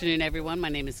Good afternoon, everyone. My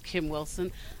name is Kim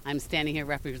Wilson. I'm standing here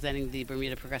representing the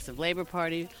Bermuda Progressive Labor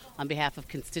Party on behalf of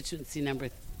constituency number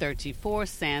 34,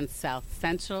 Sands South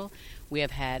Central. We have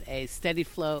had a steady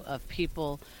flow of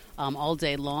people all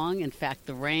day long. In fact,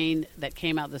 the rain that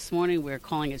came out this morning, we're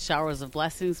calling it showers of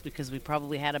blessings because we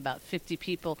probably had about 50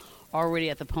 people already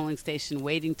at the polling station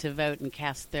waiting to vote and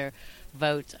cast their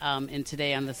vote in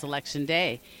today on this election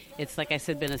day. It's, like I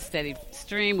said, been a steady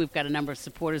stream. We've got a number of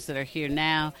supporters that are here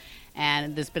now,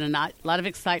 and there's been a lot of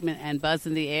excitement and buzz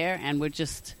in the air, and we're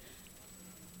just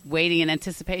waiting in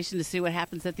anticipation to see what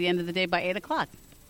happens at the end of the day by 8 o'clock.